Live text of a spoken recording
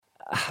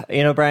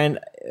Brian,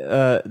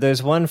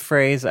 there's one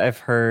phrase I've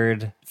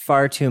heard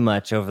far too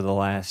much over the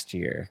last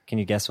year. Can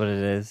you guess what it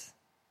is?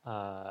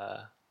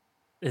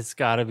 It's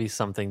got to be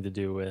something to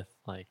do with,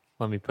 like,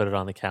 let me put it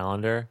on the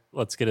calendar.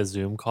 Let's get a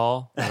Zoom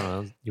call. I don't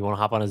know. You want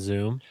to hop on a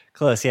Zoom?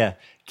 Close, yeah.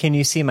 Can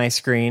you see my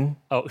screen?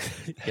 Oh,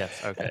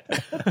 yes. Okay.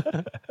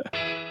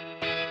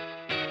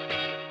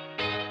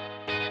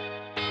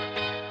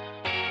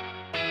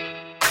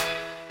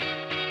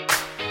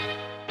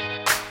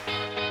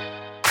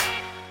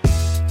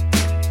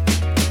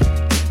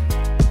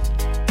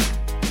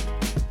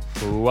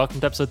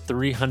 Welcome to episode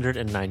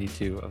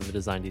 392 of the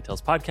Design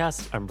Details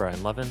podcast. I'm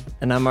Brian Levin.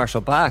 And I'm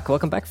Marshall Bach.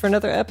 Welcome back for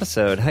another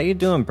episode. How you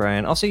doing,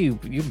 Brian? Also, you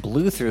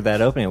blew through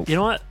that opening. You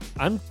know what?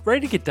 I'm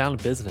ready to get down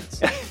to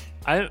business.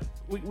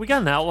 We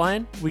got an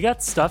outline. We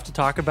got stuff to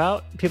talk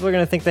about. People are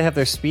going to think they have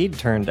their speed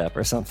turned up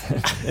or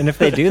something. And if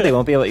they do, they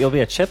won't be able. You'll be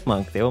a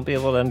chipmunk. They won't be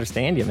able to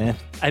understand you, man.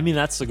 I mean,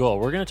 that's the goal.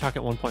 We're going to talk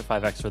at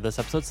 1.5x for this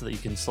episode so that you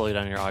can slow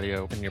down your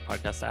audio in your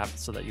podcast app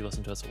so that you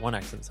listen to us at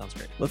 1x, and it sounds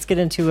great. Let's get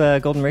into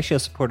Golden Ratio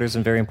supporters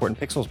and very important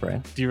pixels,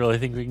 Brian. Do you really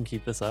think we can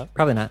keep this up?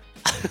 Probably not.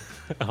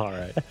 All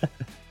right.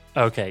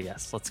 Okay,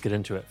 yes. Let's get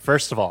into it.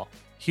 First of all,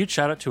 huge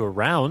shout out to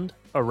Around.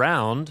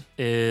 Around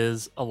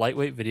is a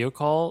lightweight video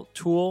call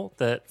tool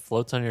that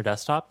floats on your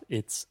desktop.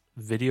 It's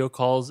video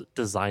calls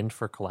designed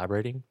for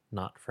collaborating,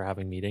 not for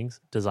having meetings.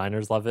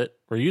 Designers love it.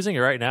 We're using it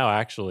right now,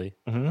 actually.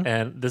 Mm-hmm.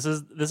 And this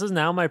is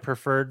now my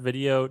preferred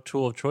video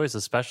tool of choice,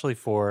 especially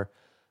for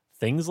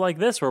things like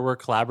this where we're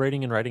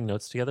collaborating and writing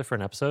notes together for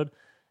an episode.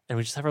 And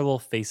we just have our little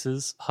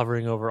faces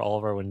hovering over all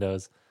of our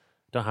windows.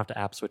 Don't have to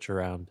app switch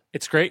around.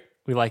 It's great.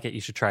 We like it.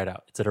 You should try it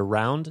out. It's at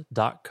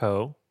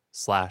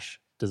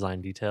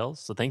around.co/design details.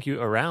 So thank you,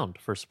 Around,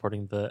 for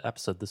supporting the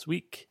episode this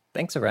week.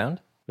 Thanks,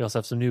 Around. We also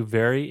have some new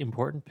very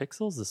important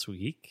pixels this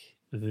week.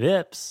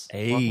 Vips.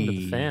 Hey. Welcome to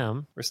the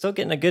fam. We're still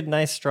getting a good,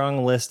 nice,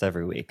 strong list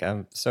every week.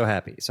 I'm so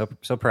happy, so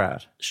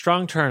proud.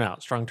 Strong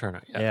turnout.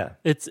 Yeah.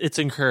 It's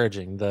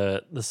encouraging.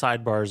 The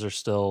sidebars are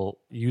still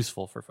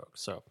useful for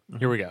folks. So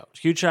Here we go.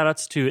 Huge shout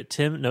outs to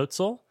Tim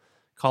Notzel,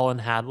 Colin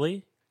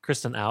Hadley,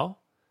 Kristen Au,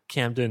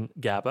 Camden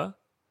Gaba,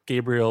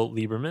 Gabriel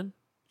Lieberman,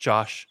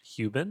 Josh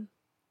Hubin,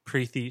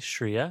 Preeti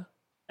Shriya,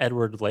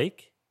 Edward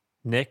Lake,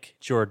 Nick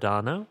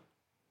Giordano,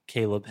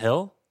 Caleb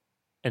Hill,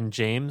 and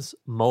James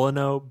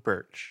Molyneux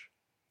Birch.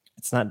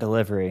 It's not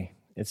delivery.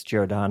 It's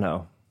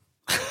Giordano.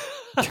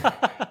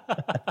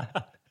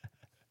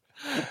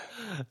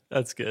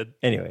 That's good.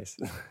 Anyways,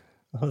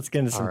 let's get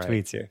into some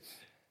tweets here.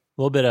 A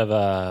little bit of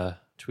a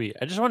tweet.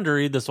 I just wanted to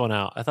read this one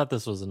out. I thought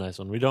this was a nice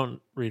one. We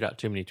don't read out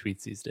too many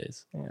tweets these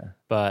days. Yeah.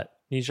 But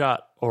Nijat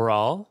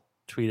Oral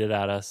tweeted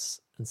at us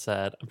and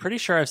said, I'm pretty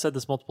sure I've said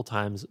this multiple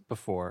times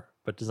before,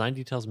 but Design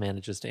Details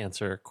manages to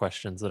answer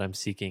questions that I'm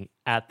seeking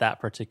at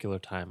that particular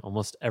time,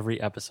 almost every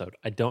episode.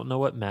 I don't know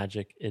what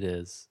magic it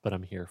is, but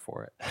I'm here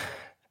for it.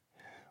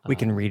 We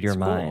can read your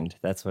cool. mind.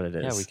 That's what it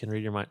is. Yeah, we can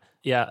read your mind.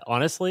 Yeah,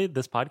 honestly,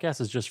 this podcast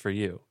is just for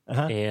you.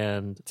 Uh-huh.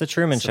 And it's a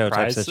Truman Show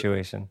type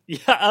situation. Yeah,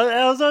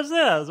 I was about to say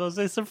that. I was about to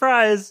say,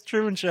 surprise,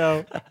 Truman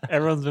Show.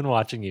 Everyone's been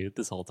watching you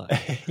this whole time.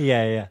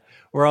 Yeah.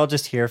 We're all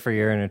just here for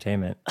your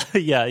entertainment.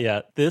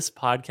 Yeah. This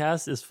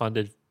podcast is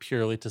funded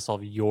purely to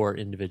solve your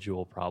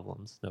individual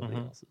problems, nobody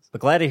else's.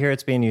 But glad to hear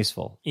it's being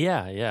useful.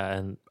 Yeah.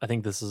 And I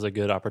think this is a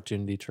good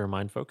opportunity to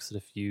remind folks that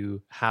if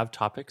you have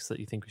topics that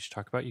you think we should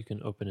talk about, you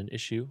can open an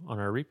issue on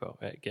our repo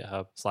at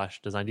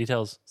github/design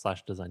details.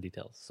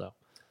 So,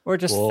 or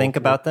just think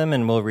about them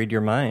and we'll read your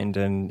mind,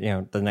 and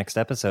the next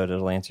episode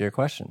it'll answer your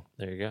question.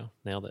 There you go.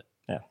 Nailed it.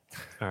 Yeah.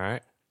 All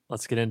right.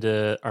 Let's get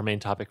into our main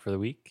topic for the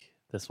week.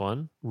 This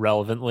one,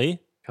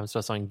 relevantly, comes to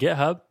us on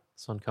GitHub.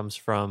 This one comes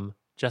from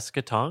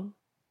Jessica Tong.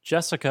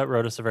 Jessica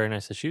wrote us a very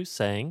nice issue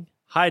saying,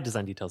 Hi,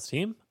 Design Details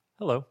team.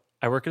 Hello.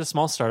 I work at a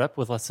small startup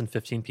with less than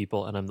 15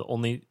 people, and I'm the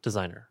only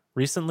designer.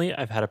 Recently,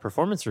 I've had a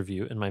performance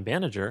review, and my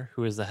manager,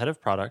 who is the head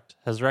of product,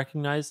 has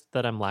recognized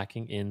that I'm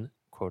lacking in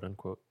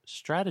quote-unquote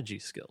strategy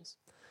skills.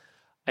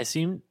 I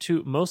seem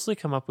to mostly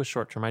come up with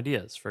short-term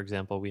ideas. For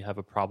example, we have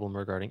a problem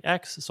regarding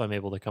X, so I'm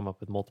able to come up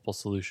with multiple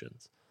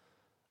solutions.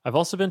 I've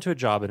also been to a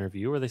job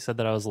interview where they said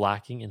that I was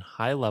lacking in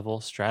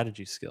high-level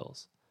strategy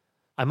skills.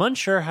 I'm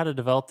unsure how to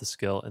develop the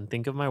skill and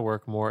think of my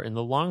work more in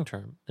the long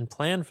term and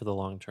plan for the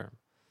long term.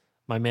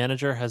 My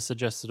manager has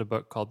suggested a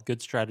book called Good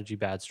Strategy,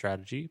 Bad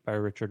Strategy by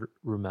Richard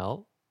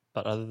Rummel,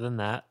 but other than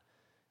that,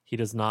 he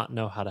does not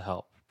know how to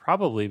help,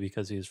 probably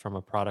because he's from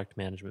a product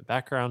management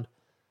background,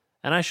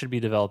 and I should be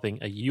developing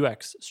a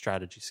UX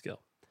strategy skill.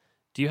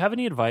 Do you have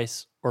any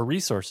advice or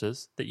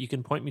resources that you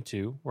can point me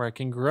to where I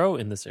can grow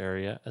in this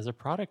area as a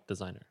product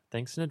designer?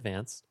 Thanks in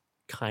advance.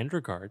 Kind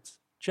regards,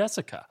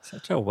 Jessica.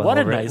 Such a What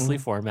a nicely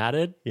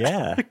formatted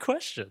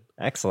question.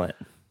 Excellent.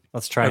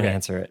 Let's try and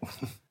answer it.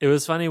 It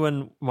was funny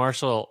when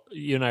Marshall,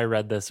 you and I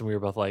read this and we were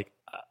both like,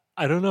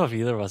 I don't know if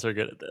either of us are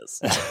good at this.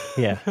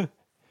 Yeah.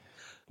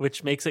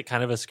 Which makes it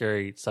kind of a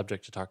scary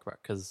subject to talk about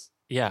because,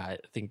 I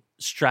think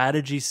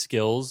strategy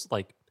skills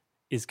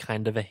is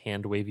kind of a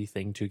hand-wavy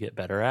thing to get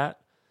better at.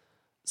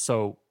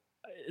 So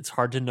it's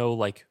hard to know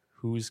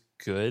who's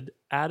good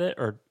at it,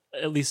 or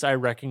at least I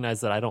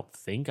recognize that I don't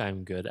think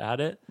I'm good at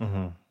it.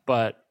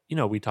 But,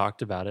 we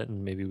talked about it,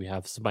 and maybe we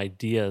have some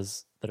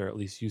ideas that are at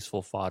least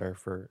useful fodder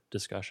for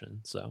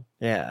discussion. So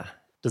Yeah.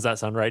 does that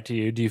sound right to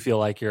you? Do you feel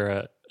like you're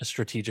a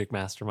strategic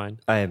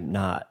mastermind? I am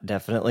not,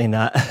 definitely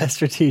not a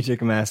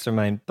strategic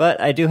mastermind,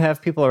 but I do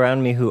have people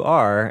around me who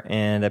are,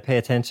 and I pay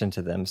attention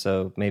to them.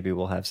 So maybe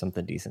we'll have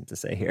something decent to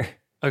say here.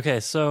 Okay,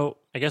 so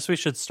I guess we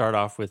should start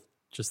off with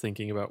just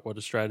thinking about what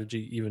a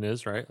strategy even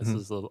is, right? This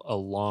is a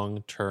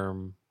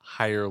long-term,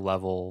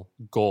 higher-level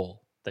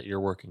goal that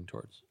you're working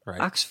towards, right?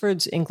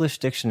 Oxford's English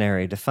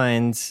Dictionary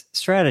defines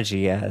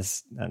strategy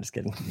as... No, I'm just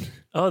kidding.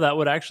 Oh, that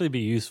would actually be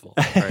useful,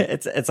 right?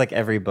 It's like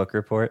every book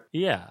report.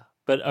 Yeah.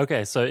 But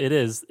okay, so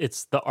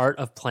it's the art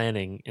of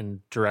planning and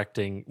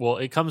directing. Well,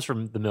 it comes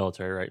from the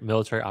military, right?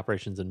 Military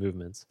operations and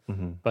movements.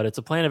 But it's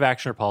a plan of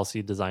action or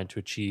policy designed to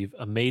achieve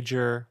a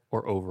major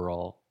or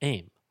overall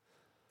aim.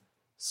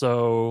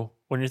 So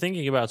when you're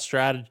thinking about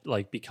strategy,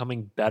 like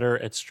becoming better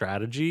at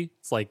strategy,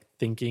 it's like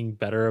thinking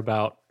better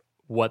about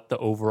what the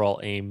overall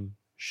aim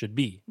should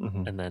be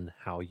and then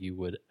how you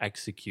would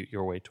execute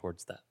your way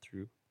towards that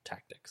through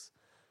tactics.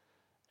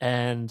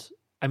 And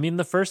I mean,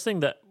 the first thing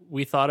that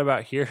we thought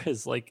about here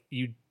is like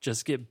you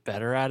just get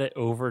better at it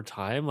over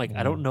time. Like,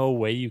 I don't know a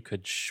way you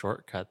could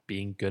shortcut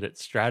being good at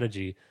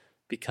strategy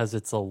because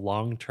it's a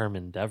long-term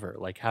endeavor.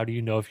 Like, how do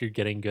you know if you're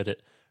getting good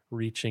at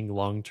reaching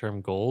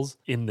long-term goals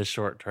in the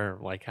short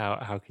term? Like,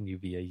 how can you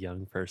be a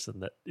young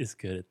person that is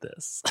good at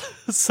this?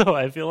 So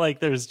I feel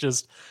like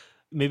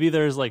maybe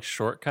there's like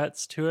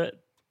shortcuts to it.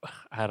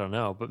 I don't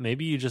know, but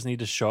maybe you just need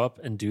to show up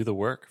and do the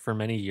work for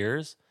many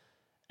years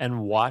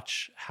and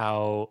watch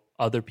how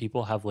other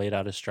people have laid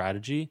out a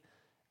strategy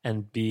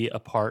and be a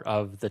part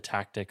of the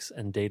tactics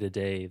and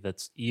day-to-day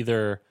that's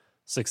either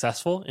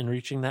successful in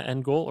reaching that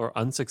end goal or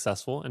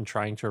unsuccessful and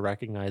trying to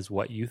recognize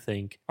what you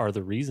think are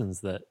the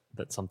reasons that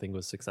something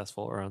was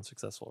successful or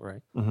unsuccessful,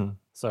 right?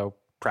 So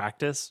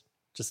practice,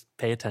 just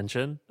pay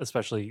attention,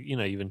 especially,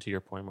 even to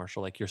your point,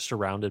 Marshall, like you're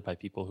surrounded by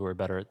people who are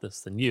better at this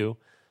than you.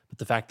 But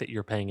the fact that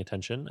you're paying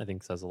attention, I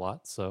think says a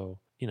lot. So,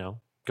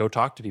 go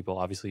talk to people.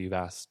 Obviously, you've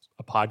asked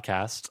a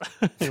podcast,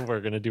 and we're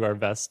going to do our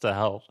best to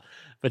help.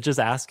 But just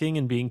asking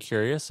and being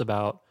curious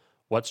about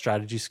what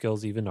strategy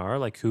skills even are,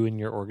 like who in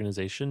your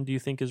organization do you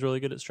think is really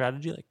good at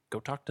strategy? Like,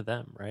 go talk to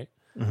them, right?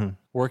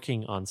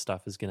 Working on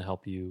stuff is going to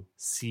help you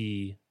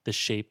see the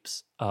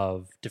shapes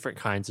of different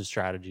kinds of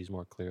strategies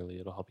more clearly.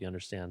 It'll help you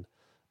understand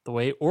the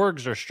way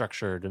orgs are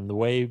structured and the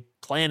way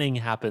planning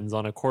happens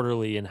on a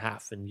quarterly and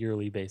half and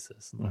yearly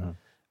basis.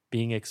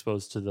 Being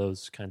exposed to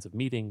those kinds of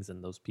meetings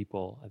and those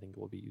people, I think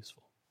will be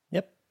useful.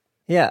 Yep.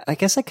 Yeah, I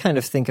guess I kind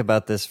of think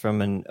about this from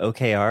an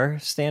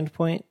OKR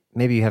standpoint.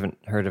 Maybe you haven't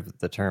heard of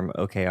the term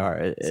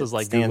OKR. This is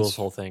like Google's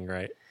whole thing,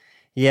 right?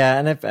 Yeah,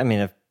 and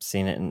I've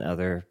seen it in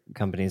other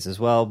companies as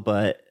well,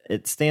 but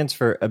it stands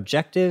for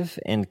objective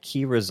and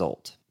key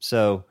result.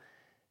 So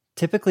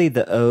typically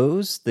the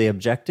O's, the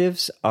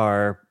objectives,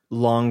 are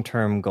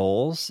long-term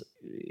goals.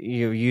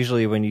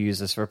 Usually when you use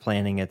this for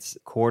planning, it's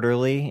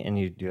quarterly, and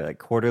you do like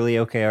quarterly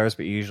OKRs,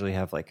 but you usually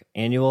have like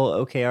annual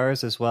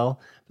OKRs as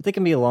well. But they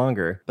can be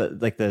longer. But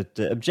like the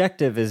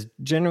objective is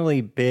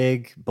generally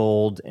big,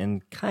 bold,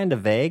 and kind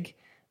of vague,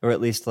 or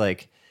at least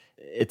like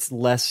it's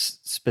less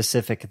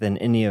specific than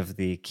any of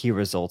the key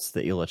results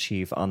that you'll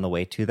achieve on the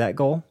way to that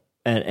goal.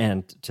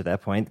 And to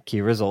that point,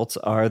 key results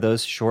are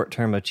those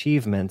short-term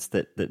achievements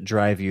that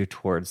drive you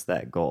towards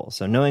that goal.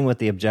 So knowing what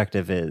the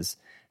objective is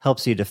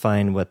helps you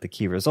define what the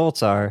key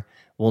results are.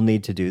 We'll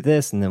need to do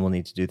this, and then we'll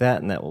need to do that,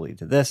 and that will lead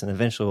to this, and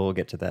eventually we'll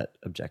get to that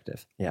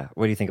objective. Yeah.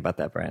 What do you think about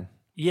that, Brian?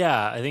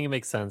 Yeah, I think it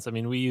makes sense. I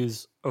mean, we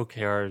use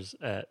OKRs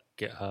at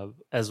GitHub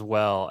as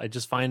well. I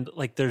just find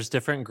like there's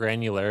different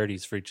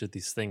granularities for each of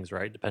these things,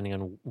 right? Depending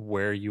on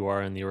where you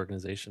are in the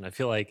organization. I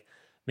feel like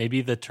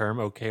maybe the term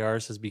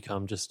OKRs has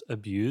become just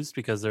abused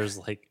because there's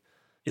like,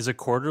 is a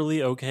quarterly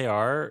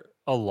OKR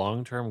a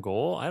long-term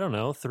goal? I don't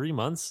know. 3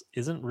 months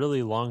isn't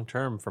really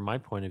long-term from my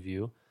point of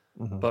view.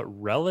 But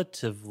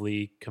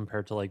relatively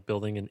compared to like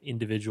building an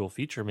individual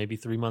feature, maybe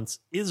 3 months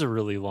is a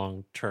really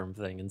long-term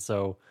thing. And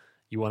so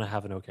you want to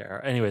have an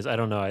OKR. Anyways, I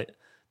don't know.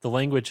 The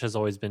language has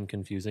always been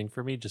confusing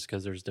for me just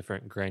because there's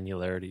different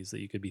granularities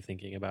that you could be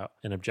thinking about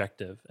an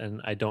objective.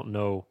 And I don't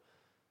know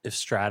if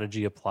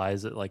strategy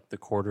applies at like the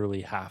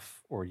quarterly,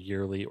 half, or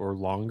yearly or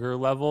longer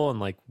level. And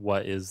like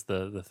what is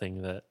the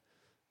thing that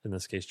in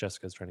this case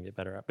Jessica's trying to get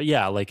better at. But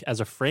yeah, like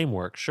as a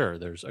framework, sure,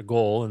 there's a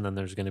goal and then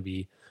there's going to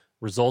be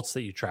results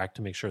that you track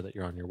to make sure that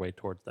you're on your way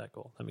towards that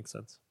goal. That makes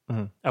sense.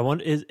 I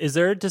wonder, is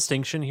there a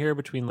distinction here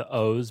between the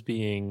O's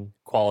being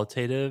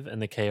qualitative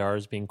and the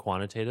KRs being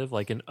quantitative?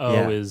 Like an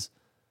O is,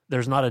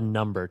 there's not a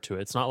number to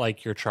it. It's not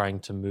like you're trying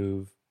to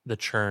move the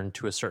churn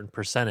to a certain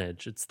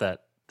percentage. It's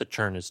that the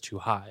churn is too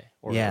high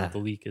or the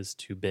leak is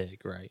too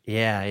big, right?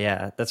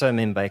 Yeah. That's what I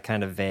mean by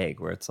kind of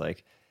vague, where it's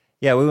like,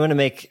 yeah, we want to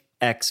make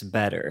X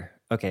better.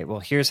 okay, well,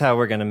 here's how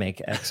we're going to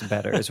make X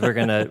better. Is we're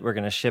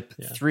gonna ship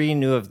 3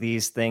 new of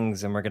these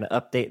things, and we're going to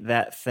update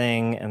that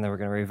thing, and then we're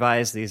going to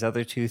revise these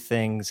other 2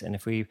 things. And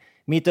if we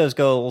meet those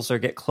goals or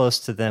get close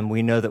to them,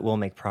 we know that we'll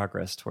make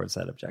progress towards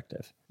that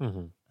objective,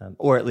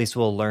 or at least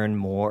we'll learn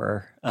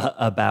more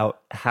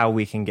about how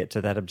we can get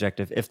to that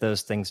objective. If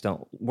those things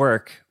don't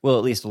work, we'll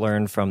at least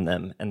learn from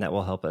them, and that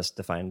will help us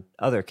define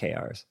other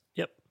KRs.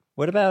 Yep.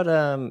 What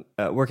about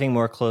working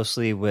more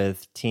closely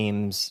with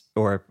teams,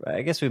 or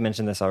I guess we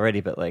mentioned this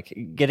already, but like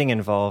getting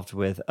involved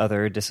with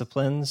other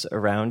disciplines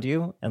around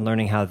you and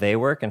learning how they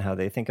work and how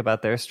they think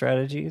about their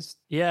strategies?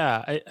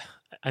 Yeah.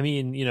 I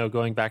mean,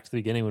 going back to the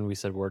beginning when we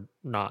said we're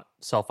not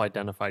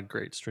self-identified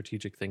great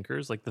strategic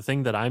thinkers, like the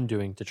thing that I'm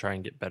doing to try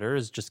and get better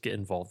is just get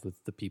involved with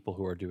the people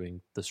who are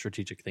doing the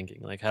strategic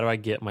thinking. Like, how do I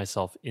get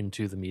myself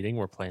into the meeting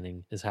where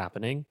planning is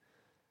happening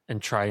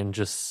and try and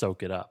just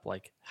soak it up?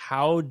 Like,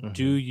 how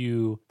do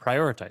you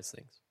prioritize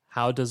things?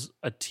 How does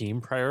a team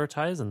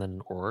prioritize, and then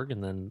an org,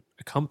 and then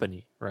a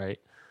company, right?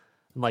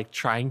 And like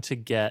trying to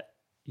get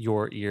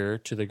your ear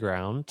to the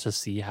ground to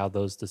see how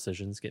those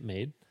decisions get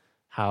made,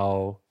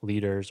 how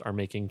leaders are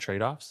making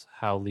trade-offs,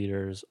 how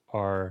leaders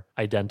are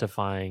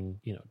identifying,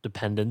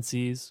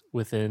 dependencies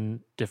within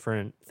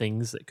different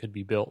things that could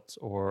be built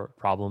or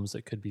problems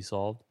that could be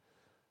solved.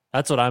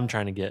 That's what I'm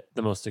trying to get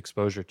the most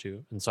exposure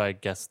to. And so I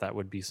guess that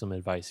would be some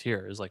advice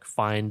here, is like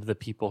find the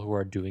people who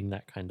are doing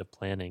that kind of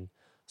planning,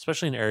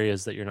 especially in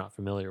areas that you're not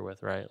familiar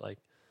with, right? Like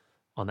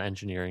on the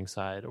engineering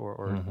side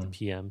or the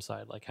PM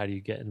side. Like, how do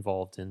you get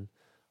involved in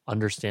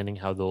understanding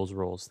how those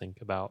roles think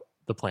about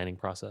the planning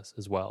process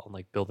as well, and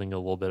like building a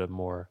little bit of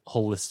more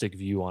holistic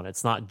view on it.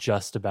 It's not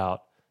just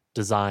about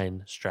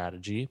design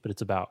strategy, but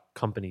it's about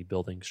company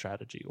building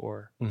strategy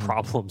or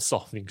problem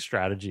solving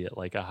strategy at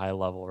like a high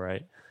level,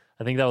 right?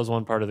 I think that was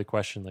one part of the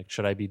question. Like,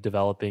 should I be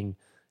developing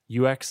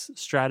UX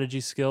strategy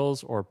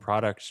skills or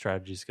product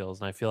strategy skills?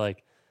 And I feel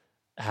like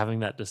having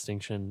that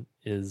distinction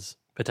is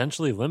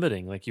potentially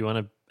limiting. Like, you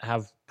want to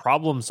have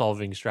problem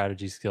solving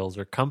strategy skills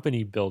or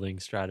company building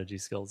strategy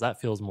skills. That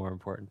feels more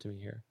important to me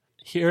here.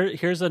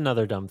 Here's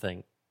another dumb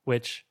thing,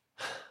 which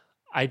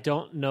I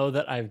don't know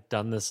that I've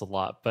done this a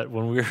lot, but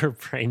when we were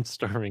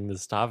brainstorming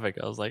this topic,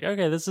 I was like,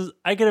 okay,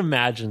 I can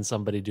imagine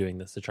somebody doing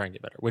this to try and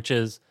get better, which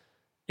is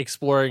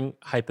exploring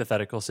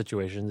hypothetical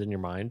situations in your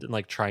mind and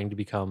like trying to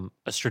become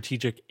a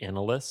strategic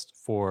analyst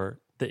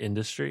for the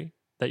industry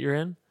that you're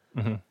in.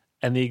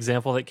 And the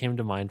example that came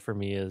to mind for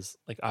me is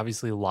like,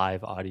 obviously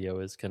live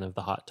audio is kind of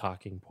the hot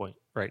talking point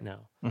right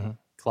now.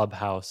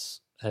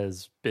 Clubhouse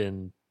has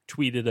been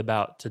tweeted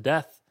about to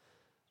death.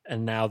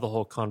 And now the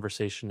whole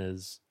conversation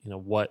is,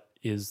 what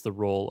is the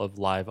role of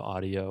live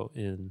audio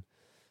in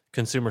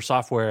consumer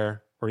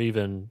software, or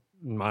even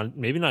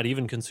maybe not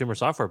even consumer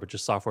software, but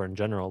just software in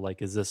general?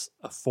 Like, is this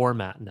a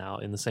format now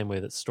in the same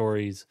way that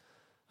stories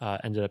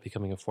ended up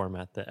becoming a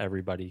format that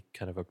everybody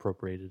kind of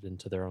appropriated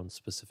into their own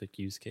specific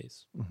use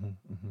case?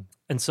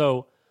 And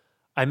so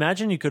I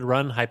imagine you could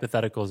run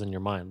hypotheticals in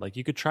your mind. Like,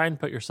 you could try and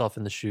put yourself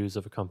in the shoes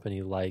of a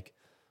company like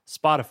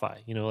Spotify.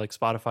 Like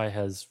Spotify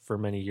has for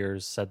many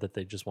years said that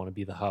they just want to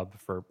be the hub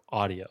for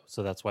audio.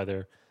 So that's why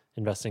they're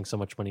investing so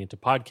much money into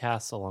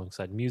podcasts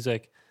alongside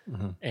music.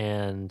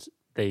 And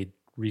they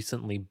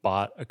recently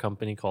bought a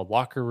company called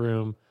Locker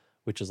Room,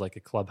 which is like a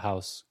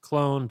Clubhouse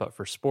clone, but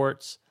for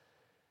sports.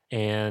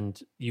 And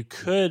you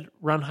could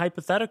run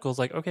hypotheticals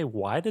like, okay,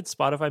 why did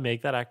Spotify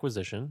make that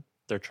acquisition?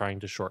 They're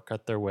trying to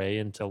shortcut their way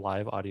into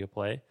live audio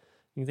play.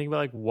 You can think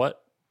about like,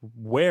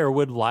 where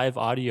would live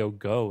audio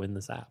go in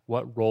this app?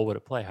 What role would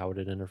it play? How would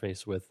it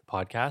interface with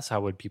podcasts?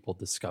 How would people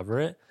discover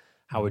it?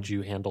 How would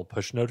you handle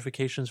push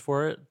notifications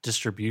for it?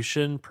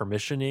 Distribution,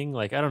 permissioning?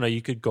 Like, I don't know.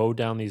 You could go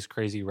down these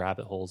crazy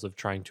rabbit holes of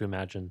trying to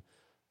imagine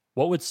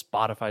what would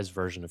Spotify's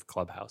version of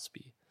Clubhouse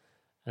be?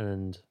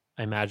 And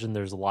I imagine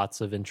there's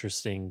lots of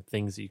interesting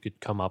things that you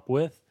could come up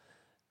with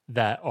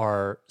that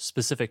are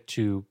specific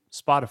to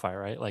Spotify,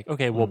 right? Like,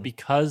 okay, well,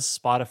 because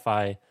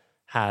Spotify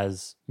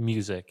has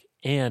music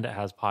and it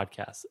has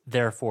podcasts,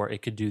 therefore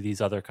it could do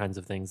these other kinds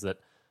of things that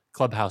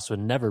Clubhouse would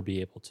never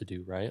be able to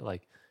do, right?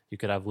 Like, you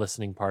could have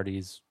listening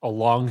parties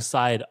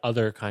alongside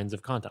other kinds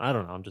of content. I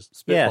don't know. I'm just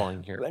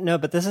spitballing here. No,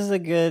 but this is a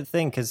good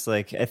thing, because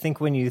like, I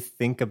think when you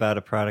think about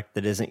a product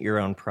that isn't your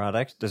own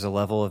product, there's a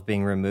level of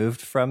being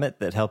removed from it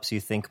that helps you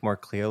think more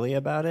clearly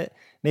about it.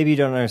 Maybe you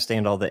don't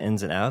understand all the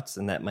ins and outs,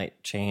 and that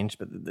might change,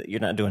 but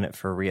you're not doing it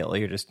for real.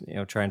 You're just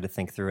trying to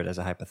think through it as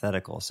a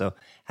hypothetical. So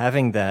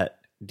having that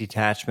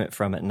detachment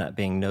from it, not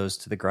being nose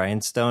to the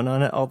grindstone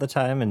on it all the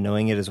time, and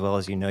knowing it as well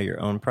as you know your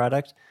own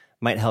product,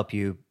 might help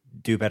you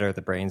do better at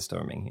the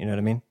brainstorming. You know what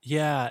I mean?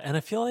 Yeah. And I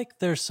feel like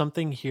there's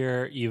something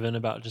here even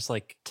about just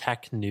like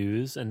tech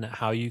news and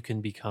how you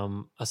can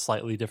become a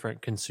slightly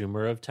different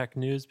consumer of tech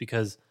news,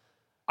 because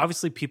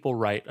obviously people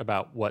write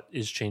about what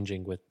is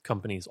changing with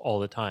companies all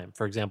the time.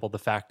 For example, the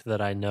fact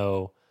that I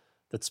know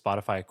that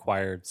Spotify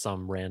acquired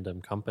some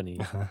random company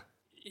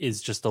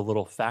is just a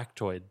little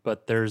factoid,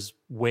 but there's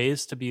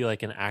ways to be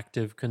like an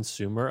active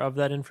consumer of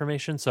that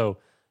information. So,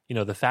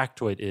 the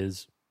factoid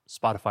is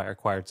Spotify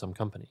acquired some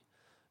company.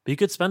 But you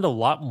could spend a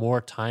lot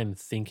more time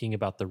thinking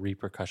about the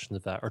repercussions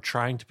of that, or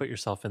trying to put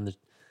yourself in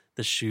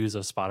the shoes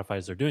of Spotify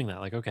as they're doing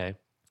that. Like, okay,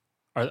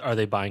 are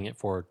they buying it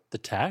for the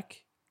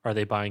tech? Are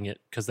they buying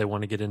it because they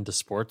want to get into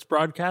sports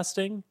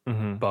broadcasting?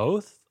 Mm-hmm.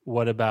 Both.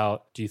 What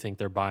about, do you think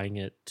they're buying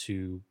it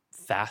to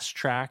fast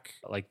track?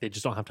 Like they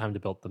just don't have time to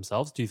build it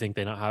themselves? Do you think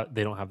they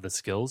don't have the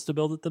skills to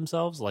build it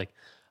themselves? Like,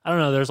 I don't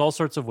know. There's all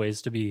sorts of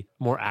ways to be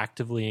more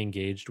actively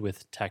engaged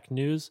with tech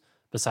news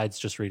besides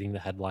just reading the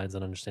headlines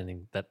and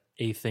understanding that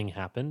a thing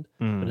happened,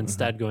 but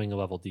instead going a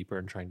level deeper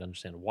and trying to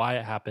understand why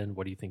it happened.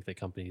 What do you think the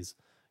company's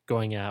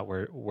going at?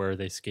 Where are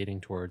they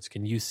skating towards?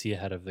 Can you see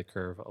ahead of the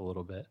curve a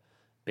little bit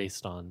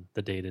based on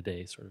the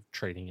day-to-day sort of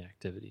trading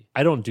activity?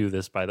 I don't do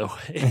this, by the way.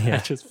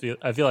 Yeah.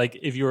 I feel like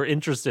if you were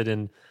interested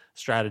in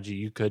strategy,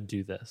 you could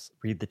do this.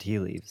 Read the tea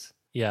leaves.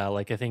 Yeah,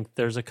 like I think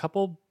there's a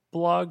couple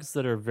blogs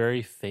that are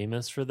very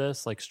famous for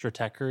this. Like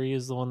Stratechery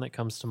is the one that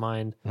comes to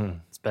mind.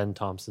 It's Ben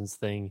Thompson's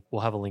thing.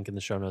 We'll have a link in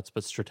the show notes.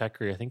 But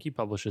Stratechery, I think he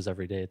publishes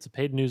every day. It's a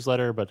paid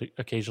newsletter, but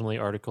occasionally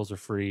articles are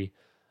free.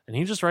 And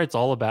he just writes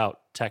all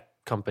about tech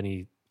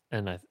company,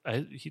 and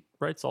he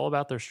writes all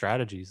about their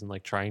strategies and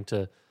like trying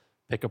to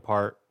pick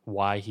apart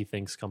why he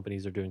thinks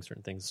companies are doing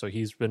certain things. So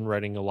he's been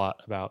writing a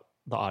lot about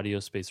the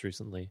audio space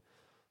recently.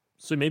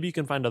 So maybe you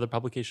can find other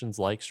publications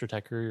like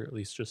Stratechery, or at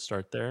least just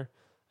start there.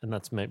 And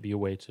that's might be a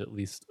way to at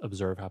least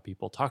observe how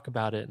people talk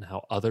about it and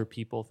how other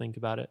people think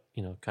about it.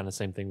 You know, kind of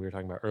same thing we were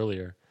talking about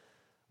earlier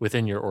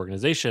within your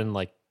organization,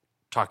 like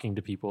talking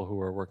to people who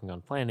are working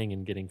on planning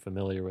and getting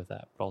familiar with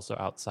that, but also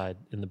outside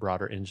in the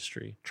broader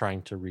industry,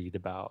 trying to read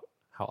about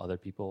how other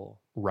people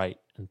write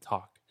and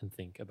talk and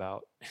think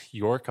about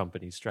your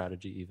company's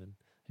strategy. Even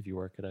if you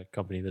work at a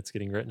company that's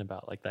getting written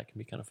about, like that can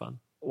be kind of fun.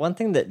 One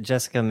thing that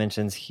Jessica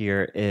mentions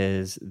here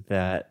is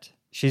that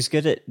she's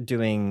good at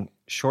doing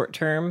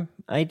short-term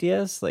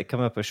ideas, like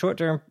come up with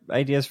short-term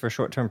ideas for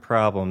short-term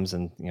problems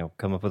and, you know,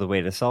 come up with a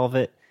way to solve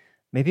it.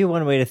 Maybe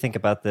one way to think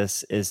about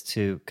this is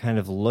to kind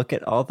of look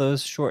at all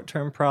those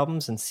short-term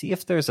problems and see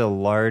if there's a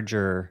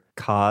larger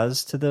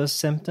cause to those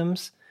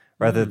symptoms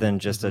rather than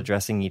just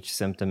addressing each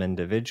symptom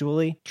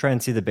individually. Try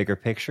and see the bigger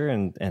picture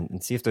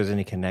and see if there's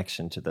any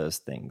connection to those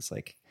things.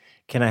 Like,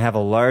 can I have a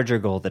larger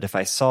goal that if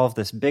I solve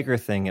this bigger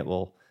thing, it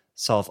will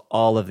solve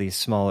all of these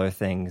smaller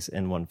things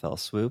in one fell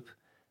swoop,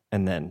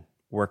 and then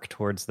work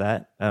towards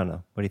that? I don't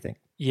know. What do you think?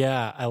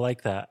 Yeah, I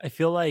like that. I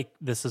feel like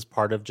this is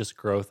part of just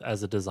growth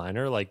as a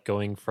designer, like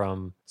going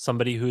from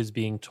somebody who is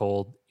being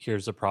told,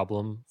 here's a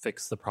problem,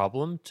 fix the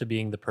problem, to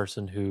being the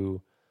person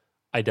who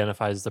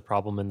identifies the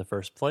problem in the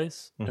first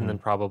place. And then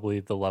probably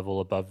the level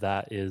above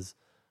that is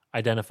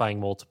identifying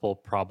multiple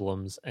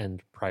problems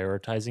and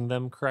prioritizing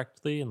them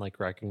correctly, and like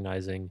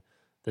recognizing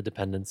the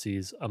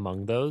dependencies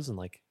among those and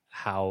like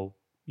how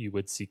you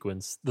would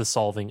sequence the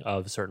solving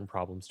of certain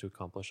problems to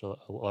accomplish a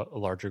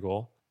larger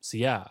goal. So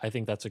yeah, I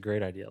think that's a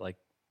great idea. Like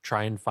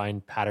try and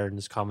find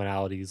patterns,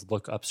 commonalities,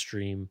 look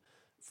upstream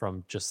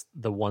from just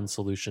the one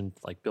solution,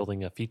 like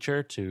building a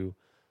feature, to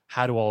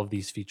how do all of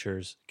these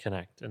features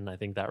connect? And I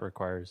think that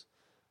requires,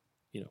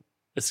 you know,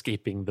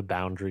 escaping the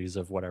boundaries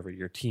of whatever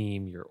your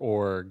team, your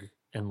org,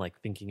 and like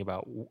thinking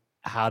about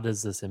how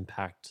does this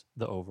impact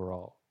the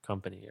overall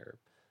company, or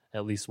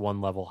at least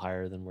one level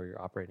higher than where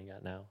you're operating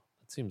at now.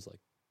 That seems like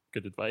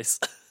good advice.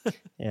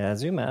 Yeah,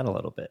 zoom out a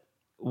little bit.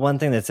 One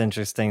thing that's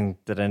interesting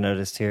that I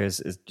noticed here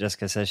is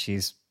Jessica says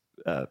she's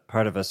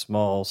part of a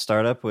small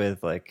startup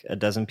with like a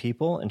dozen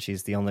people, and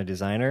she's the only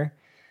designer.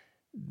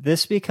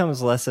 This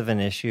becomes less of an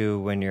issue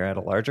when you're at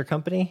a larger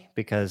company,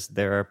 because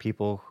there are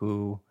people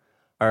who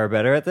are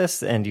better at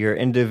this, and your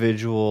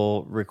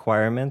individual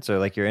requirements or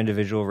like your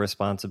individual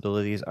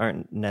responsibilities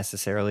aren't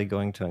necessarily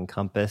going to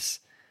encompass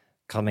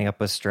coming up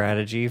with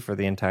strategy for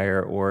the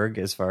entire org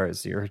as far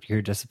as your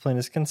discipline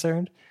is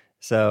concerned.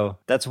 So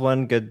that's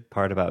one good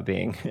part about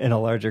being in a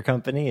larger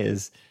company,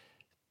 is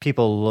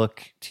people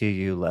look to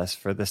you less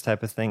for this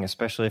type of thing,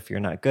 especially if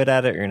you're not good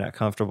at it, you're not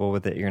comfortable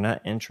with it, you're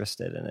not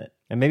interested in it.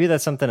 And maybe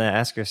that's something to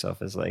ask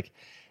yourself, is like,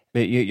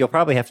 you'll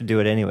probably have to do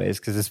it anyways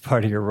because it's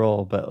part of your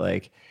role. But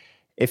like,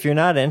 if you're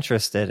not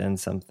interested in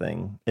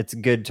something, it's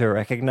good to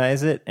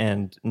recognize it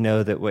and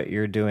know that what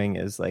you're doing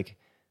is like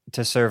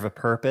to serve a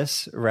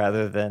purpose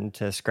rather than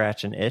to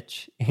scratch an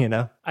itch, you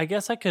know? I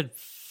guess I could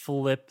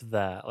flip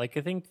that. Like,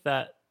 I think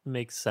that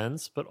makes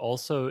sense, but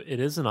also it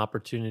is an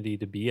opportunity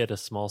to be at a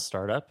small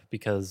startup,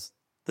 because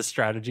the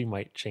strategy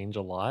might change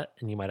a lot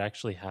and you might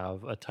actually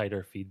have a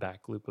tighter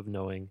feedback loop of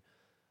knowing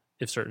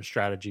if certain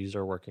strategies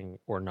are working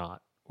or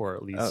not, or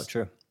at least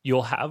true.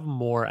 You'll have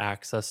more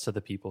access to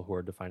the people who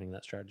are defining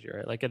that strategy,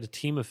 right? Like at a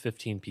team of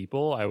 15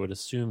 people, I would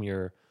assume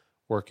you're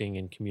working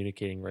and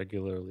communicating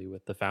regularly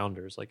with the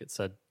founders. Like it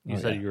said, you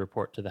said you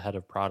report to the head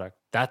of product.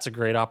 That's a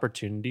great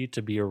opportunity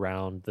to be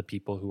around the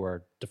people who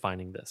are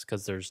defining this,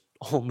 because there's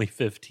only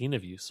 15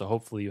 of you. So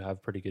hopefully you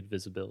have pretty good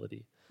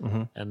visibility.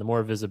 And the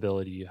more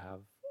visibility you have,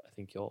 I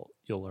think you'll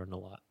learn a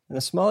lot. And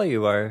the smaller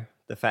you are,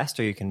 the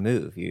faster you can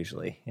move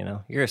usually. You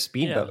know, you're a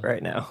speedboat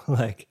right now.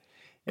 Like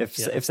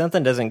if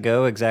something doesn't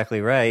go exactly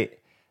right,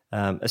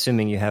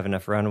 assuming you have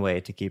enough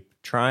runway to keep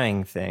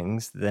trying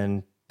things,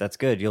 then that's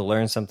good. You'll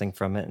learn something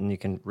from it, and you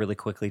can really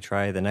quickly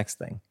try the next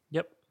thing.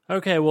 Yep.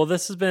 Okay. Well,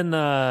 this has been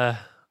an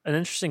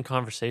interesting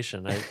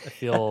conversation. I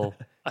feel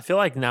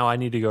like now I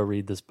need to go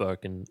read this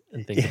book and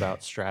think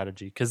about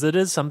strategy, because it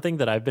is something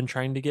that I've been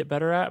trying to get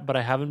better at, but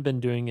I haven't been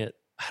doing it.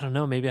 I don't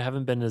know. Maybe I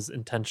haven't been as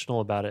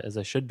intentional about it as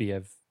I should be.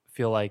 I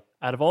feel like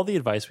out of all the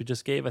advice we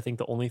just gave, I think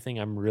the only thing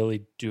I'm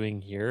really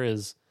doing here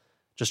is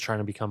just trying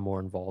to become more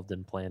involved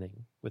in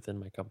planning within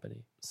my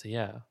company. So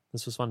yeah,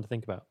 this was fun to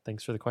think about.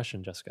 Thanks for the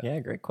question, Jessica. Yeah,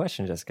 great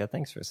question, Jessica.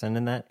 Thanks for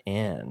sending that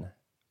in.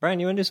 Brian,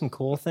 you want to do some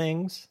cool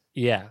things?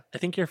 Yeah, I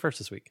think you're first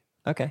this week.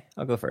 Okay,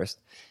 I'll go first.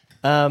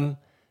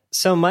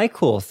 So my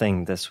cool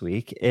thing this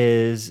week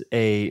is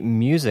a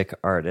music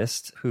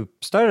artist who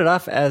started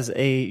off as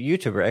a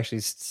YouTuber,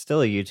 actually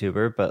still a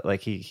YouTuber, but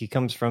like he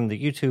comes from the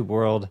YouTube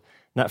world,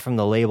 not from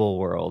the label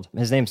world.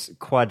 His name's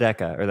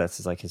Quadeca, or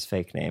that's like his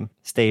fake name,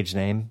 stage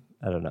name.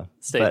 I don't know.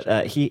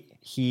 But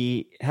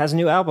he has a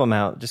new album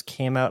out, just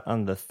came out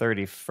on the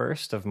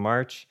 31st of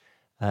March.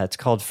 It's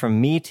called From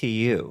Me to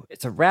You.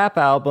 It's a rap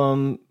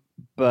album,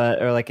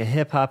 or like a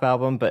hip hop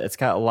album, but it's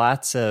got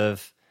lots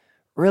of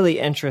really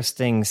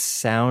interesting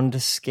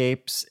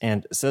soundscapes.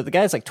 And so the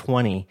guy's like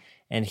 20,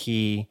 and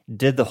he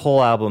did the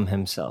whole album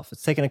himself.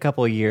 It's taken a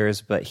couple of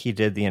years, but he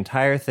did the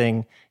entire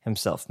thing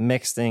himself,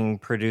 mixing,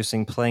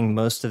 producing, playing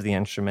most of the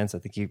instruments. I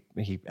think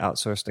he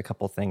outsourced a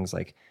couple things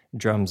like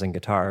drums and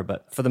guitar,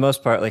 but for the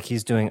most part, like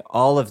he's doing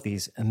all of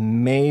these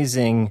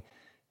amazing,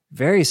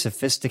 very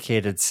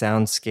sophisticated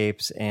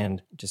soundscapes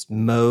and just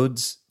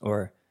modes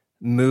or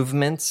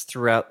movements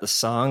throughout the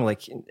song.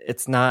 Like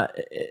it's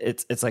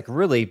like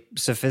really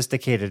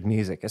sophisticated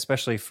music,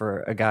 especially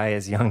for a guy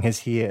as young as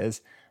he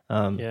is.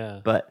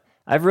 But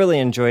I've really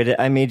enjoyed it.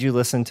 I made you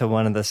listen to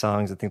one of the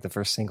songs, I think the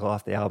first single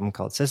off the album,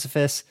 called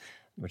Sisyphus,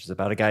 which is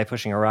about a guy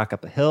pushing a rock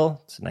up a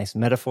hill. It's a nice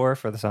metaphor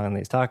for the song that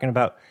he's talking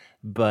about.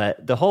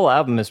 But the whole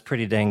album is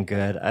pretty dang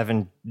good. I've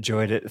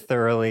enjoyed it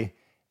thoroughly.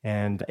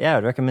 And yeah,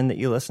 I'd recommend that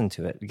you listen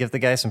to it. Give the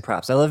guy some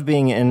props. I love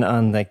being in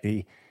on like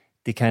the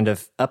kind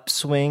of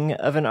upswing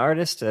of an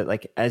artist,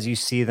 like as you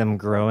see them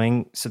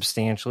growing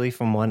substantially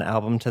from one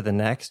album to the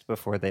next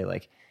before they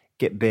like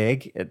get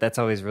big. That's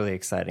always really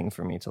exciting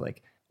for me to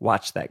like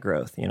watch that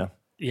growth, you know?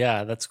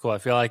 Yeah, that's cool. I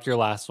feel like your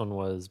last one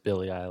was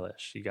Billie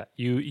Eilish.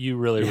 You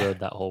really rode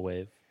that whole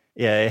wave.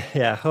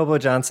 Yeah. Hobo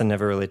Johnson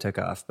never really took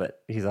off,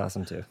 but he's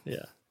awesome too.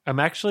 Yeah. I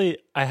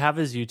have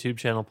his YouTube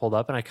channel pulled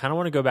up, and I kind of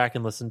want to go back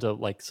and listen to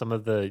like some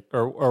of the,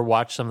 or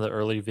watch some of the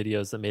early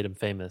videos that made him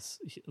famous.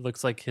 It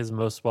looks like his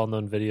most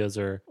well-known videos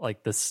are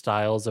like the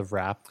Styles of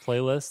Rap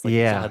playlist. Like,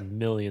 yeah. He's had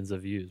millions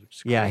of views, which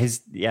is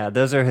cool.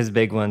 Those are his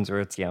big ones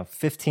where it's,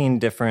 15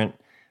 different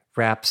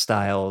rap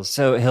styles.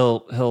 So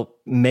he'll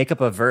make up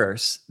a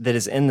verse that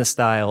is in the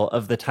style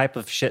of the type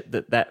of shit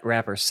that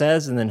rapper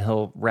says, and then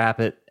he'll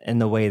rap it in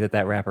the way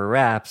that rapper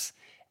raps.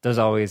 Those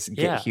always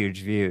get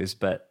huge views,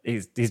 but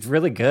he's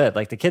really good.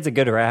 Like the kid's a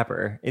good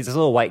rapper. He's a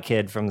little white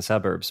kid from the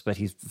suburbs, but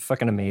he's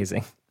fucking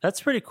amazing. That's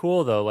pretty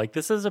cool though. Like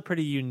this is a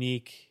pretty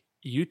unique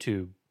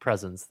YouTube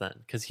presence then,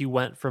 because he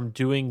went from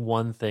doing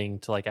one thing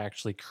to like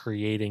actually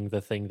creating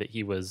the thing that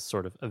he was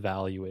sort of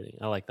evaluating.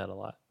 I like that a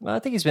lot. Well, I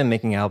think he's been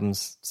making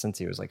albums since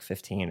he was like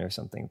 15 or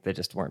something. They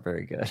just weren't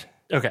very good.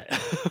 Okay.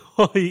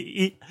 Well,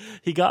 he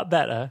got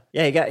better.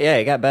 Yeah,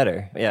 he got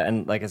better. Yeah,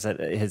 and like I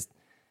said,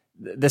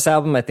 this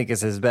album I think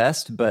is his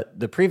best, but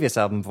the previous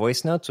album,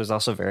 Voice Notes, was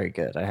also very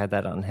good. I had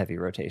that on heavy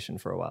rotation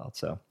for a while.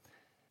 So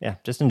yeah,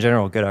 just in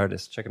general, good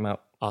artist. Check him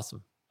out.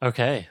 Awesome.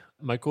 Okay.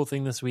 My cool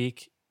thing this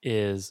week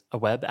is a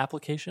web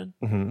application.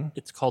 Mm-hmm.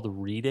 It's called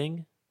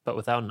Reading, but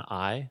without an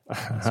I.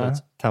 Uh-huh. So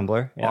it's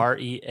Tumblr. Yeah.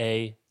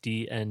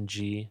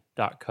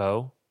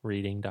 readng.co,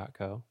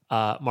 reading.co.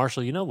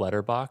 Marshall, you know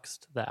Letterboxd,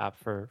 the app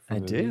for I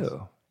movies?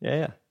 do.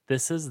 Yeah.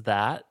 This is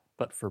that,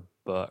 but for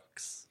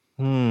books.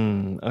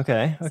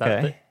 Okay. Is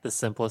that the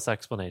simplest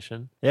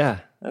explanation? Yeah,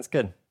 that's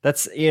good.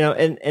 That's,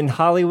 in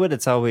Hollywood,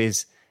 it's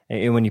always,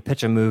 when you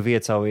pitch a movie,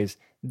 it's always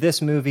this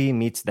movie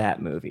meets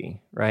that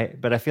movie, right?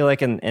 But I feel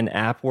like in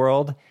app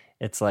world,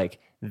 it's like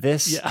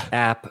this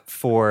app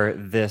for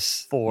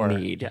this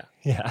need.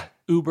 Yeah.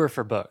 Uber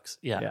for books.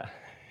 Yeah.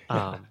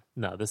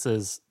 No, this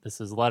is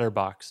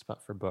Letterboxd,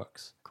 but for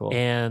books. Cool.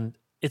 And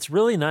it's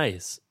really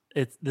nice.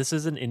 This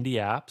is an indie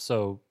app,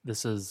 so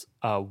this is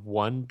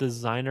one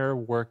designer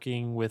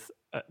working with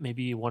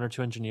maybe one or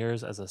two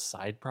engineers as a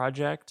side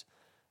project,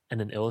 and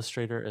an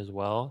illustrator as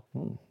well.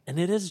 And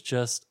it is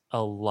just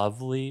a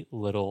lovely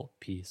little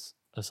piece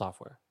of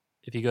software.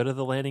 If you go to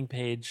the landing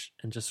page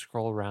and just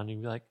scroll around,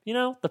 you'll be like,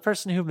 the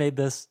person who made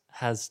this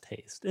has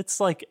taste. It's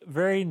like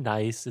very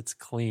nice. It's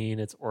clean.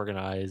 It's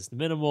organized,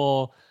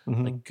 minimal,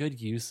 like good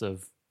use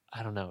of,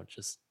 I don't know,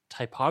 just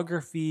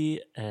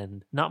typography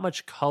and not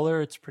much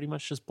color. It's pretty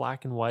much just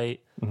black and white,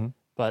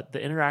 but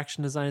the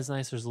interaction design is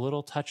nice. There's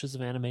little touches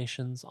of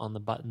animations on the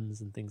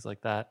buttons and things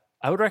like that.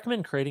 I would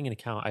recommend creating an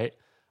account. I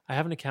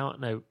have an account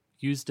and I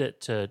used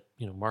it to,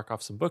 mark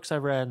off some books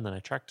I've read, and then I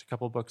tracked a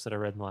couple of books that I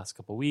read in the last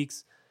couple of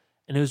weeks,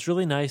 and it was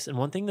really nice. And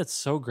one thing that's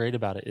so great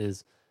about it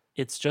is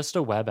It's just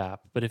a web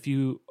app, but if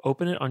you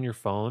open it on your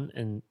phone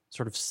and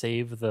sort of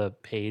save the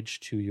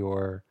page to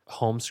your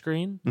home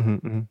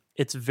screen,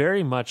 it's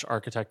very much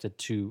architected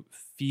to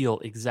feel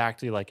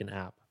exactly like an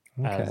app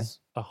as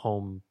a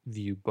home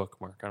view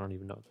bookmark. I don't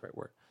even know what the right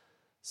word.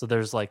 So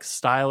there's like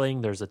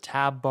styling, there's a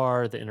tab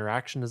bar, the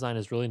interaction design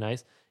is really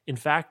nice. In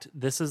fact,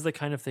 this is the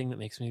kind of thing that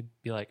makes me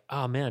be like,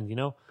 oh man,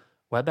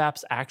 web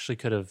apps actually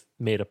could have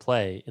made a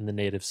play in the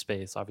native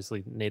space.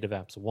 Obviously, native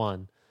apps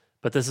won,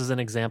 but this is an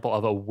example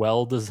of a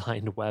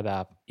well-designed web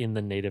app in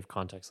the native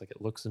context. Like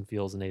it looks and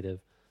feels native,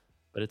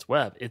 but it's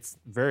web. It's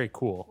very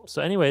cool.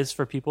 So anyways,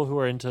 for people who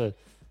are into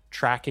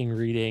tracking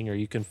reading, or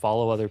you can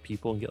follow other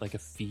people and get like a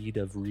feed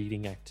of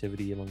reading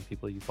activity among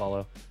people you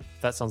follow,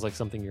 if that sounds like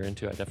something you're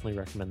into, I definitely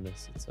recommend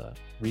this. It's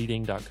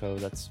reading.co.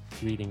 That's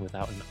reading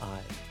without an I.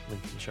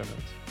 Link in the show notes.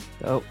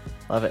 Oh,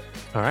 love it.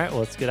 All right, well,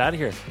 let's get out of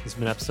here. This has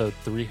been episode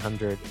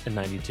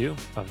 392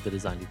 of the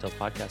Design Details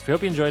podcast. We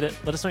hope you enjoyed it.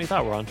 Let us know what you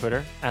thought. We're on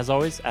Twitter, as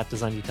always, at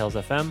Design Details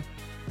FM.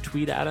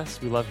 Tweet at us.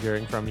 We love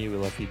hearing from you. We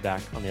love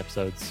feedback on the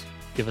episodes.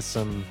 Give us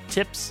some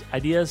tips,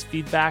 ideas,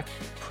 feedback,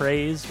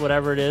 praise,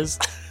 whatever it is.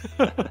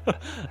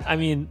 I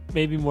mean,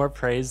 maybe more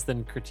praise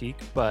than critique,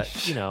 but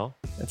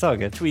it's all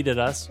good. Tweet at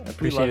us.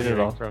 Appreciate we love it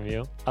hearing all from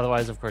you.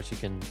 Otherwise, of course, you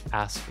can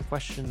ask a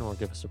question or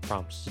give us a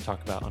prompt to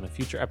talk about on a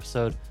future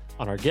episode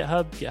on our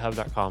GitHub,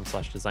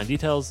 github.com/design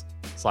details.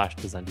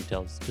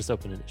 Just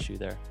open an issue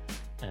there,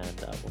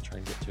 and we'll try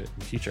and get to it in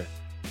the future.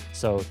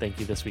 So thank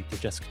you this week to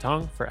Jessica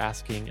Tong for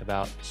asking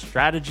about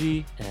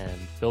strategy and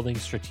building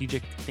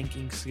strategic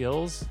thinking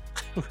skills,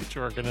 which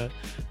we're going to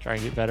try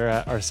and get better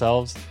at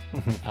ourselves.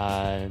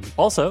 And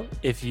also,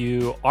 if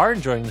you are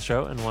enjoying the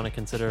show and want to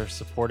consider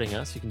supporting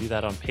us, you can do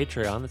that on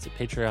Patreon. That's at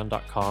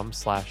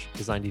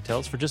patreon.com/design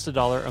details. For just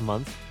 $1 a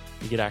month,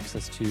 you get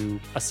access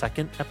to a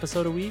second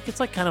episode a week. It's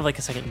like kind of like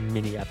a second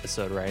mini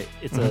episode, right?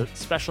 It's a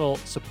special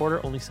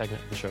supporter-only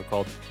segment of the show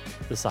called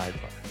The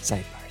Sidebar.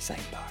 Sidebar.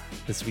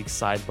 This week's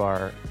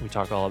sidebar, we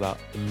talk all about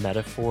the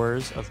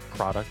metaphors of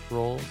product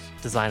roles.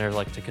 Designers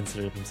like to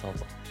consider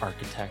themselves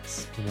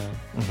architects,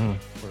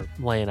 We're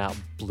laying out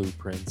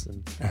blueprints,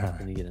 and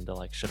then you get into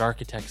like, should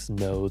architects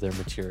know their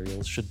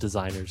materials? Should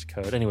designers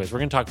code? Anyways, we're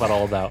going to talk about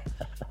all about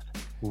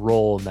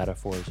role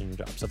metaphors in your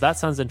job. So if that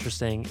sounds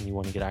interesting and you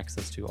want to get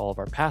access to all of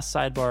our past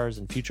sidebars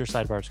and future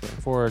sidebars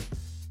going forward,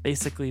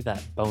 basically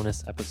that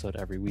bonus episode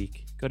every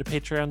week, go to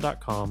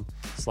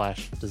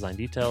patreon.com/design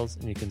details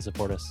and you can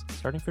support us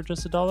starting for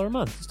just $1 a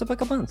month. Just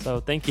 $1 a month. So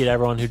thank you to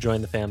everyone who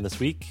joined the fam this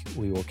week.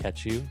 We will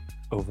catch you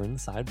over in the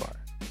sidebar.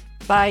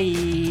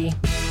 Bye.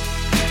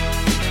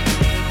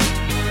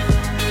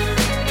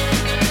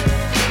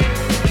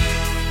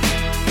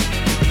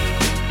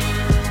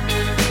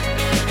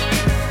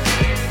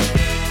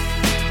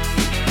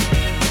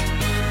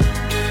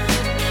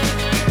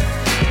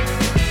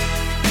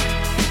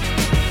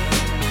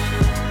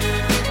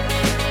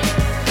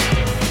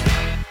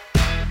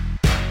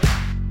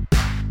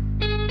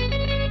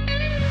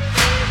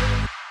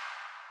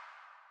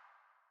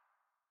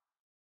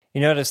 You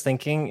know what I was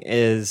thinking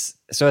is,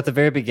 so at the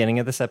very beginning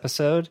of this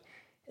episode,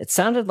 it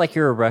sounded like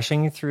you were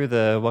rushing through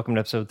the welcome to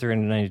episode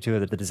 392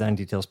 of the Design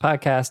Details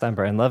podcast. I'm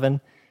Brian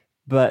Levin,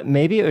 but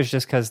maybe it was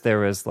just because there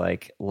was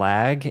like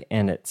lag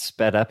and it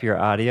sped up your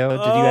audio. Did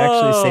you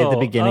actually say the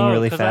beginning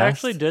really fast? I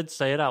actually did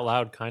say it out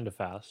loud kind of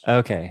fast.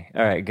 Okay.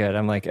 All right, good.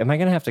 I'm like, am I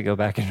going to have to go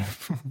back and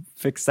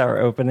fix our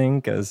opening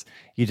because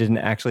you didn't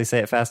actually say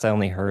it fast? I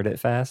only heard it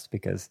fast,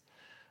 because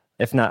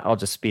if not, I'll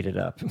just speed it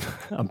up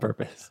on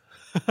purpose.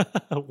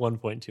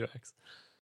 1.2x.